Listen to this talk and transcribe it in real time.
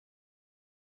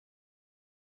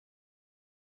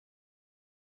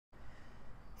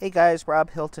Hey guys,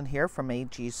 Rob Hilton here from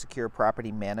AG Secure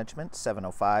Property Management,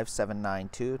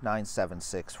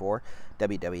 705-792-9764,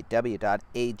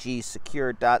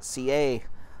 www.agsecure.ca.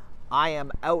 I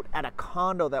am out at a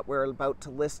condo that we're about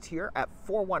to list here at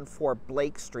 414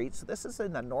 Blake Street. So this is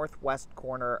in the northwest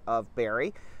corner of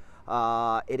Barrie.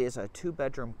 It is a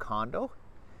 2-bedroom condo.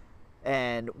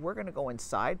 And we're going to go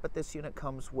inside, but this unit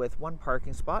comes with 1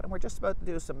 parking spot, and we're just about to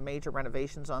do some major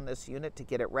renovations on this unit to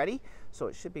get it ready. So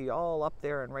it should be all up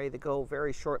there and ready to go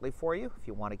very shortly for you. If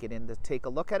you want to get in to take a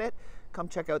look at it, come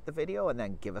check out the video and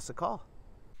then give us a call.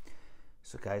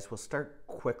 So guys, we'll start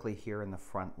quickly here in the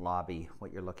front lobby.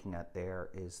 What you're looking at there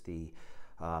is the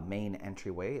main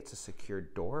entryway. It's a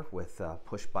secured door with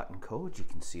push button codes. You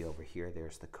can see over here,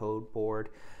 there's the code board.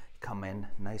 Come in,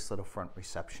 nice little front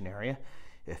reception area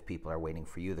if people are waiting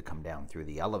for you to come down through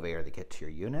the elevator to get to your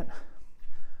unit.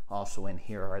 Also in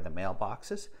here are the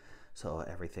mailboxes, so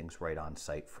everything's right on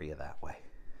site for you that way.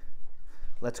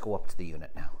 Let's go up to the unit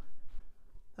now.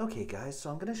 Okay guys, so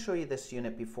I'm going to show you this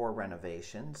unit before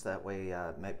renovations. That way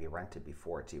it might be rented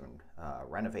before it's even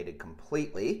renovated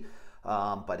completely.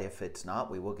 But if it's not,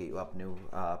 we will get you up new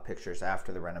pictures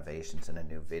after the renovations in a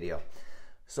new video.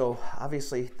 So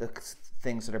obviously the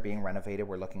things that are being renovated,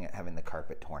 we're looking at having the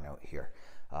carpet torn out here.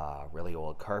 Really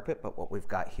old carpet, but what we've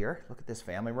got here, look at this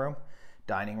family room,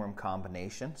 dining room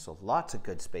combination. So lots of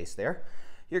good space there.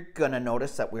 You're gonna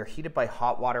notice that we're heated by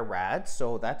hot water rads,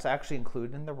 so that's actually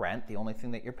included in the rent. The only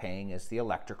thing that you're paying is the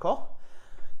electrical.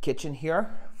 Kitchen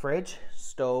here, fridge,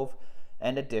 stove,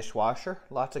 and a dishwasher.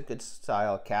 Lots of good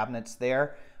style cabinets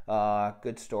there.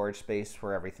 Good storage space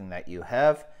for everything that you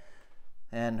have.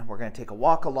 And we're going to take a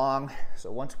walk along.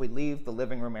 So once we leave the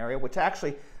living room area, which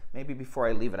actually, maybe before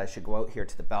I leave it, I should go out here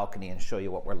to the balcony and show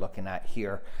you what we're looking at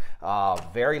here.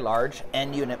 Very large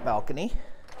end unit balcony.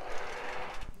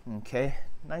 Okay,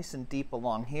 nice and deep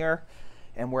along here.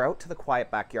 And we're out to the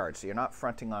quiet backyard. So you're not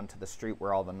fronting onto the street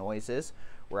where all the noise is.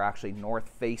 We're actually north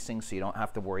facing, so you don't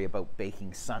have to worry about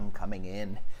baking sun coming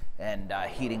in and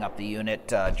heating up the unit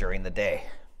during the day.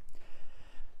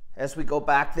 As we go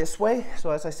back this way,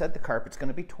 so as I said, the carpet's going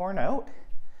to be torn out.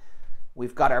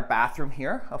 We've got our bathroom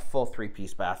here, a full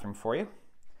 3-piece bathroom for you.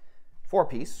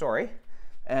 4-piece, sorry.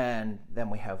 And then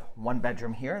we have 1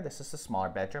 bedroom here. This is the smaller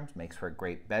bedrooms. Makes for a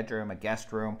great bedroom, a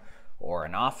guest room, or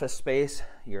an office space.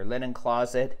 Your linen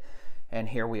closet. And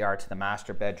here we are to the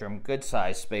master bedroom. Good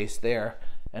size space there.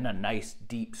 And a nice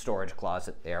deep storage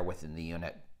closet there within the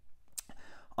unit.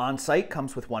 On site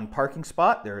comes with 1 parking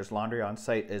spot. There is laundry on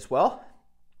site as well.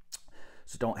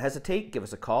 So don't hesitate, give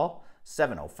us a call,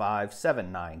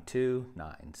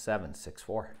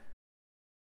 705-792-9764.